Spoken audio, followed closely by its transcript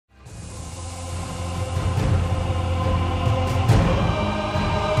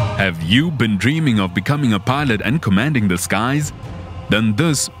Have you been dreaming of becoming a pilot and commanding the skies? Then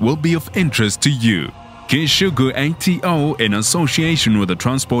this will be of interest to you. Kisugu ATO, in association with the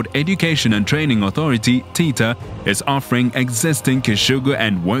Transport Education and Training Authority (TETA), is offering existing Kisugu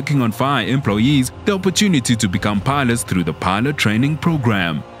and working on fire employees the opportunity to become pilots through the pilot training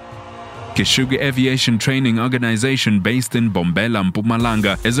program. Kisugu Aviation Training Organization, based in Bombela,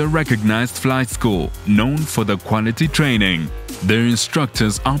 Mpumalanga, is a recognized flight school known for the quality training. Their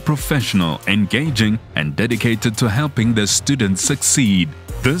instructors are professional, engaging, and dedicated to helping their students succeed.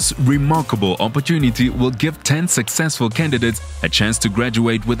 This remarkable opportunity will give 10 successful candidates a chance to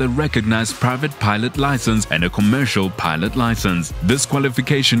graduate with a recognized private pilot license and a commercial pilot license. This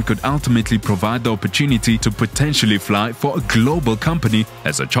qualification could ultimately provide the opportunity to potentially fly for a global company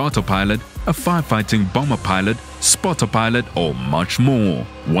as a charter pilot, a firefighting bomber pilot, spotter pilot, or much more.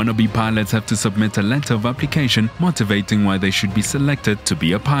 Wannabe pilots have to submit a letter of application motivating why they should be selected to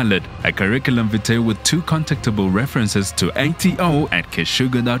be a pilot, a curriculum vitae with 2 contactable references to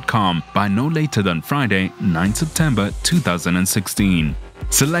ato@kisugu.com by no later than Friday, 9 September 2016.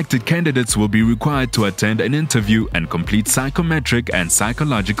 Selected candidates will be required to attend an interview and complete psychometric and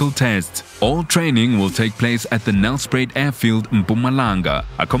psychological tests. All training will take place at the Nelspruit Airfield, Mpumalanga.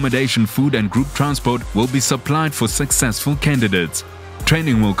 Accommodation, food and group transport will be supplied for successful candidates.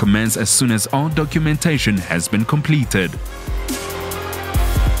 Training will commence as soon as all documentation has been completed.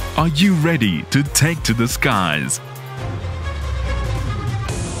 Are you ready to take to the skies?